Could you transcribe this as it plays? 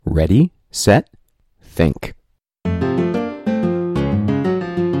Ready, set, think.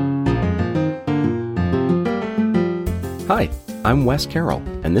 Hi, I'm Wes Carroll,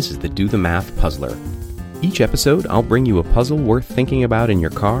 and this is the Do the Math Puzzler. Each episode, I'll bring you a puzzle worth thinking about in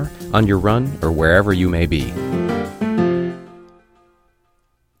your car, on your run, or wherever you may be.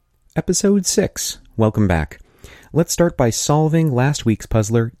 Episode 6. Welcome back. Let's start by solving last week's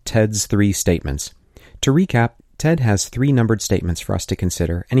puzzler, Ted's 3 statements. To recap, Ted has 3 numbered statements for us to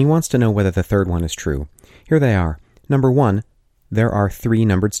consider, and he wants to know whether the third one is true. Here they are. Number 1, there are 3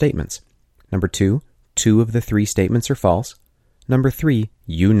 numbered statements. Number 2, 2 of the 3 statements are false. Number 3,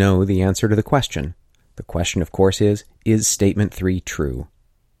 you know the answer to the question. The question, of course, is statement 3 true?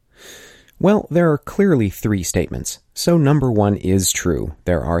 Well, there are clearly 3 statements, so number 1 is true.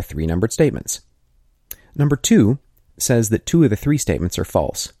 There are 3 numbered statements. Number 2 says that 2 of the 3 statements are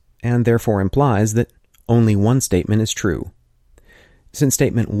false, and therefore implies that only 1 statement is true. Since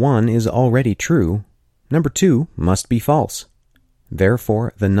statement 1 is already true, number 2 must be false.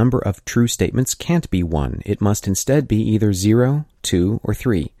 Therefore, the number of true statements can't be 1. It must instead be either 0, 2, or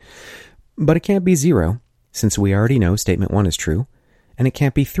 3. But it can't be 0, since we already know statement 1 is true, and it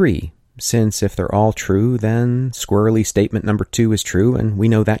can't be 3, since if they're all true, then squirrely statement number 2 is true, and we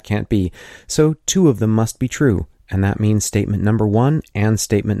know that can't be. So 2 of them must be true, and that means statement number 1 and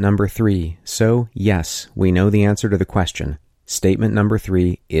statement number 3. So yes, we know the answer to the question. Statement number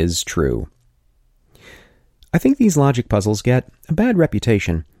 3 is true. I think these logic puzzles get a bad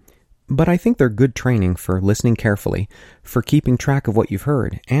reputation, but I think they're good training for listening carefully, for keeping track of what you've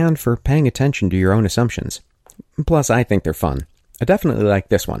heard, and for paying attention to your own assumptions. Plus, I think they're fun. I definitely like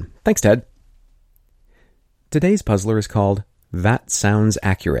this one. Thanks, Ted. Today's puzzler is called That Sounds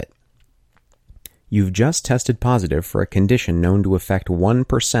Accurate. You've just tested positive for a condition known to affect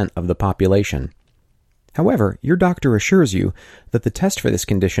 1% of the population. However, your doctor assures you that the test for this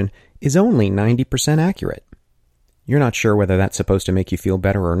condition is only 90% accurate. You're not sure whether that's supposed to make you feel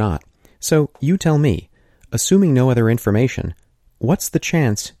better or not. So you tell me, assuming no other information, what's the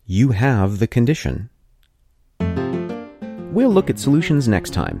chance you have the condition? We'll look at solutions next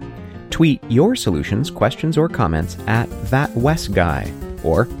time. Tweet your solutions, questions, or comments at ThatWesGuy,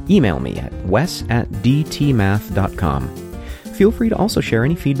 or email me at wes@dtmath.com. Feel free to also share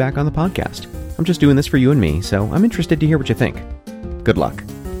any feedback on the podcast. I'm just doing this for you and me, so I'm interested to hear what you think. Good luck.